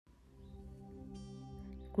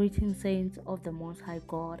Greetings, saints of the Most High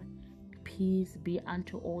God. Peace be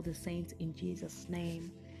unto all the saints in Jesus'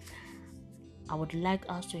 name. I would like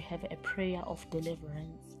us to have a prayer of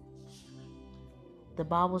deliverance. The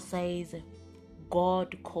Bible says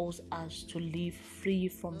God calls us to live free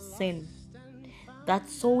from sin that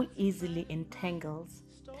so easily entangles.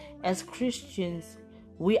 As Christians,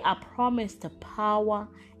 we are promised power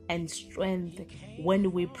and strength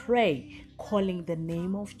when we pray, calling the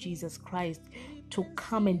name of Jesus Christ to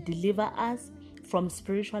come and deliver us from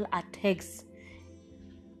spiritual attacks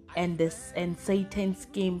and Satan's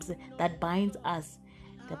schemes that binds us,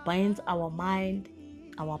 that binds our mind,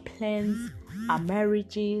 our plans, our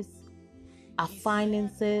marriages, our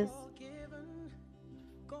finances,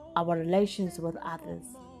 our relations with others.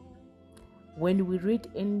 When we read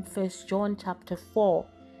in 1 John chapter 4,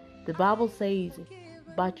 the Bible says,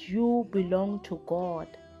 "But you belong to God,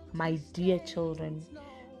 my dear children.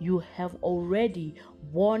 You have already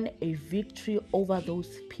won a victory over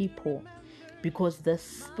those people, because the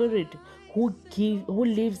Spirit who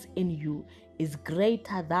lives in you is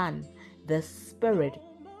greater than the spirit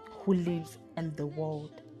who lives in the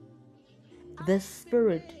world." The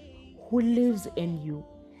Spirit who lives in you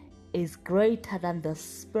is greater than the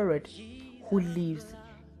spirit who lives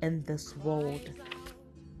in this world.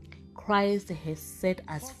 Christ has set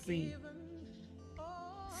us free.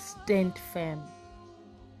 Stand firm.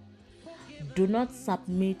 Do not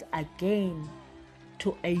submit again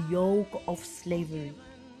to a yoke of slavery.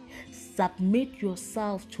 Submit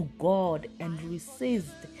yourself to God and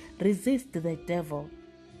resist the devil.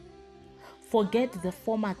 Forget the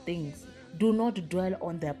former things. Do not dwell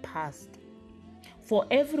on the past. For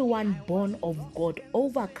everyone born of God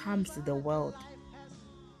overcomes the world.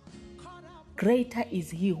 Greater is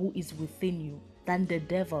he who is within you than the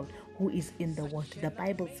devil who is in the world. The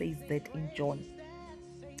Bible says that in John.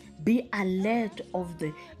 Be alert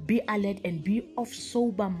and be of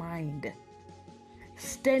sober mind.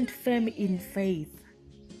 Stand firm in faith.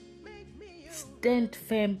 Stand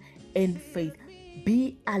firm in faith.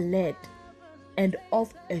 Be alert and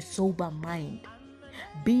of a sober mind.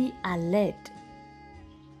 Be alert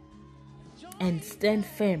and stand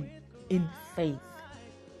firm in faith.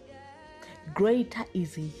 Greater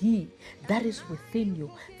is he that is within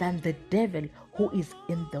you than the devil who is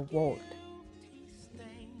in the world.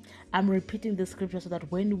 I'm repeating the scripture so that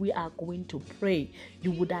when we are going to pray,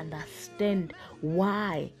 you would understand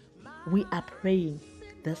why we are praying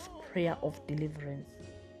this prayer of deliverance.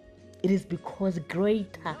 It is because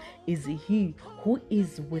greater is he who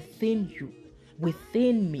is within you,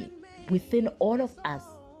 within me, within all of us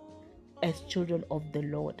as children of the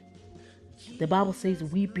Lord. The Bible says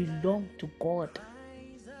we belong to God.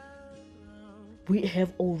 We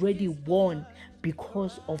have already won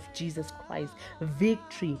because of Jesus Christ.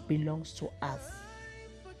 Victory belongs to us.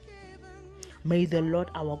 May the Lord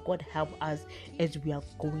our God help us as we are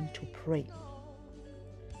going to pray.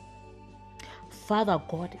 Father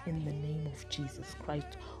God, in the name of Jesus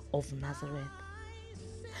Christ of Nazareth,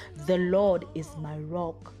 the Lord is my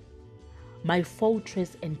rock, my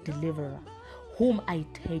fortress and deliverer, whom I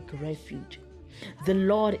take refuge. The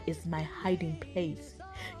Lord is my hiding place.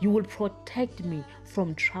 You will protect me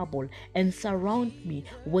from trouble and surround me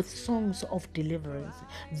with songs of deliverance.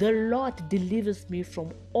 The Lord delivers me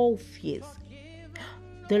from all fears.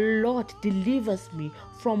 The Lord delivers me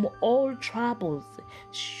from all troubles.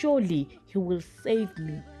 Surely he will save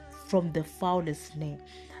me from the foulest snare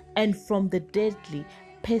and from the deadly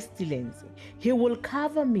pestilence. He will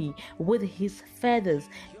cover me with his feathers,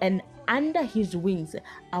 and under his wings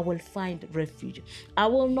I will find refuge. I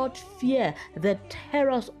will not fear the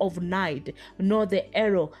terrors of night, nor the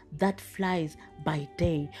arrow that flies by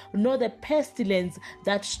day, nor the pestilence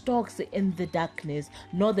that stalks in the darkness,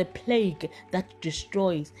 nor the plague that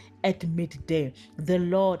destroys at midday. The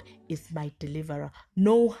Lord is my deliverer.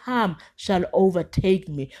 No harm shall overtake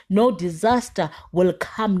me. No disaster will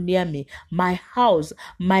come near me. My house,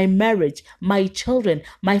 my marriage, my children,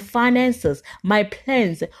 my finances, my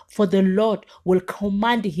plans, for the Lord will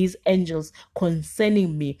command his angels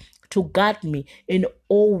concerning me to guard me in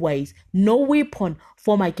all ways. No weapon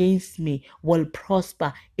formed against me will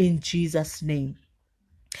prosper in Jesus' name.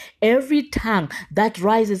 Every tongue that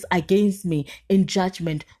rises against me in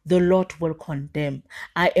judgment, the Lord will condemn.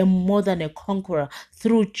 I am more than a conqueror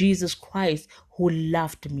through Jesus Christ who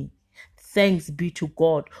loved me. Thanks be to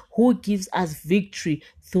God who gives us victory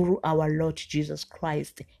through our Lord Jesus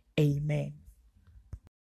Christ. Amen.